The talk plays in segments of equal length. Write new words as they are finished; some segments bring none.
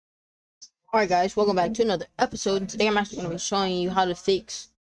Alright guys, welcome back to another episode. Today I'm actually going to be showing you how to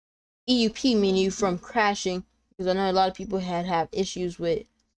fix EUP menu from crashing, because I know a lot of people had issues with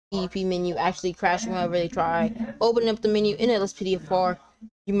EUP menu actually crashing whenever they try opening up the menu in LSPDFR.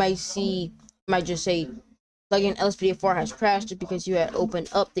 You might just say plugin LSPDFR has crashed just because you had opened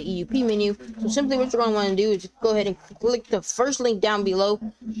up the EUP menu. So simply what you're going to want to do is go ahead and click the first link down below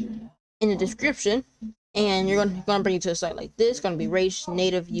in the description, and you're gonna bring you to a site like this. It's gonna be Rage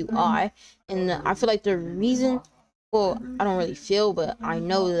Native UI, and I feel like the reason, well, I don't really feel, but I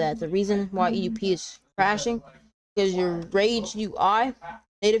know that the reason why EUP is crashing because your Rage UI,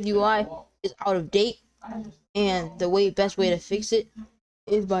 Native UI, is out of date, and the best way to fix it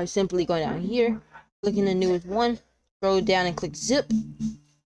is by simply going down here, clicking the newest one, scroll down and click zip.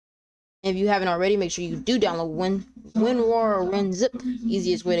 If you haven't already, make sure you do download WinRAR or WinZip.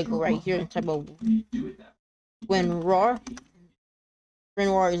 Easiest way to go right here and type of WinRAR.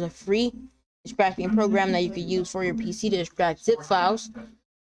 WinRAR is a free extracting program that you could use for your PC to extract zip files.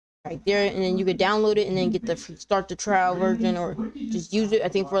 Right there, and then you could download it and then get the start the trial version, or just use it, I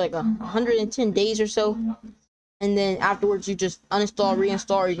think, for like 110 days or so. And then afterwards, you just uninstall,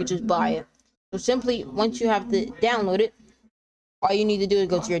 reinstall, or you could just buy it. So simply, once you have to download it, all you need to do is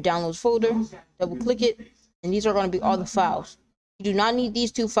go to your downloads folder, double click it, and these are going to be all the files. You do not need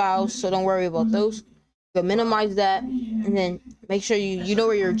these two files, so don't worry about those. You can minimize that, and then make sure you know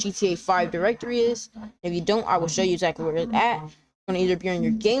where your GTA 5 directory is. If you don't, I will show you exactly where it's at. It's going to either be on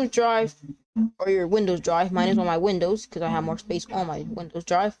your games drive or your Windows drive. Mine is on my Windows because I have more space on my Windows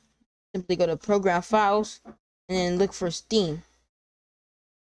drive. Simply go to Program Files and then look for Steam.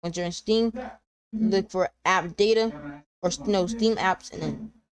 Once you're in Steam, look for App Data, or no, Steam Apps, and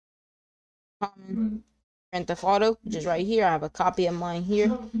then Common Grand Theft Auto, which is right here. I have a copy of mine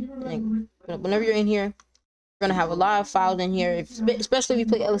here. And then whenever you're in here, you're gonna have a lot of files in here. Especially if you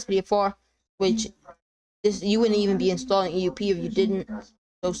play LSPDFR, which you wouldn't even be installing EUP if you didn't.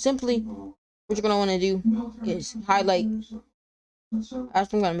 So simply, what you're gonna want to do is highlight. Actually,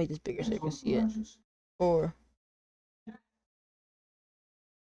 I'm gonna make this bigger so you can see it. Or yeah,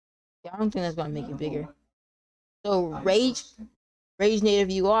 I don't think that's gonna make it bigger. So Rage Native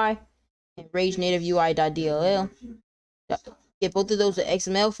UI and Rage Native UI.dll. Get both of those, the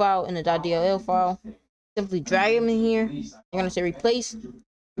XML file and the .dll file. Simply drag them in here. You're gonna say replace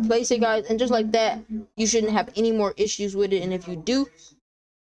it, guys, and just like that, you shouldn't have any more issues with it. And if you do,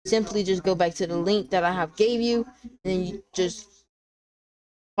 simply just go back to the link that I have gave you, and then you just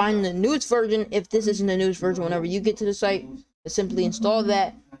find the newest version. If this isn't the newest version, whenever you get to the site, simply install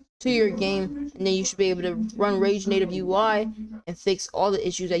that to your game, and then you should be able to run Rage Native UI and fix all the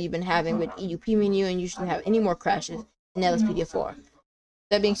issues that you've been having with EUP menu, and you shouldn't have any more crashes in LSPDFR.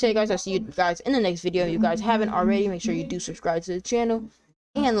 That being said, guys, I'll see you guys in the next video. If you guys haven't already, make sure you do subscribe to the channel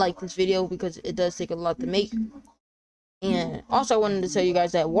and like this video because it does take a lot to make. And also, I wanted to tell you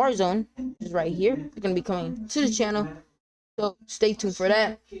guys that Warzone is right here. It's going to be coming to the channel, so stay tuned for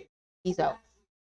that. Peace out.